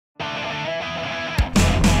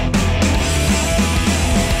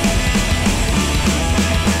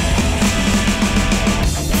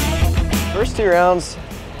2 rounds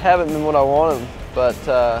haven't been what I wanted, but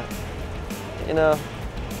you know,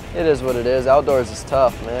 it is what it is. Outdoors is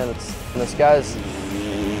tough, man. Those guys,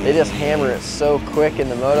 they just hammer it so quick in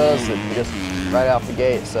the motos that just right out the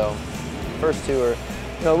gate. So first 2 are,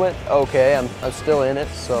 you know, went okay. I'm still in it,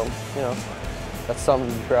 so you know, that's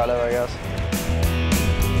something to be proud of, I guess.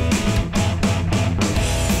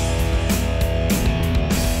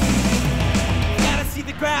 Gotta see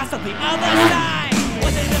the grass on the other side.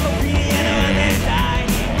 Was it never be another time?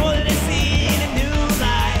 More than a scene, a new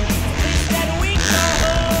life. That we go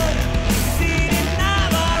home, see it in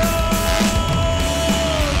our own.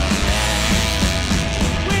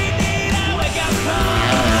 We need a wake-up call.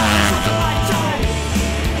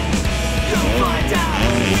 You'll find out.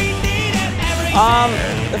 We need it every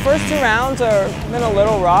day. The first 2 rounds have been a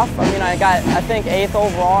little rough. I mean, I think 8th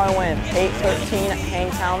overall. I went 8-13 at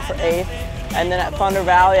Hangtown for 8th. And then at Thunder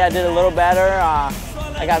Valley, I did a little better.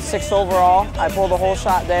 I got 6th overall. I pulled a whole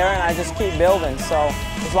shot there, and I just keep building. So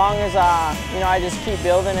as long as you know, I just keep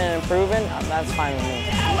building and improving, that's fine with me.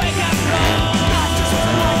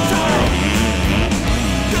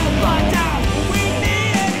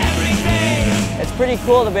 It's pretty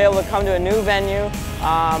cool to be able to come to a new venue,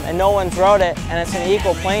 and no one's rode it, and it's an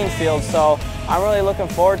equal playing field. So I'm really looking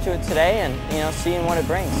forward to it today, and you know, seeing what it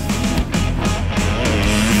brings.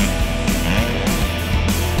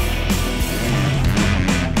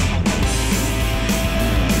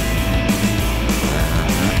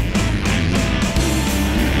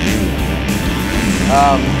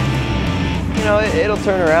 You know, it'll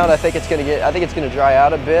turn around. I think it's gonna dry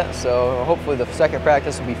out a bit. So hopefully the second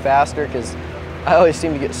practice will be faster, because I always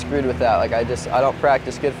seem to get screwed with that. Like I don't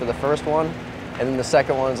practice good for the first one, and then the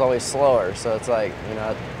second one is always slower. So it's like, you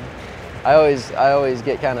know, I always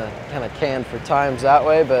get kind of canned for times that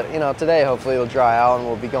way. But you know, today hopefully it'll dry out and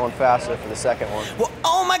we'll be going faster for the second one. Well,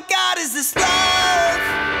 oh my God, is this love?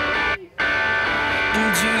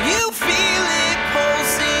 And do you feel it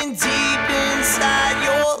pulsing deep inside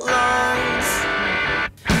your lungs?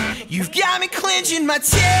 You've got me clenching my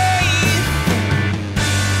teeth.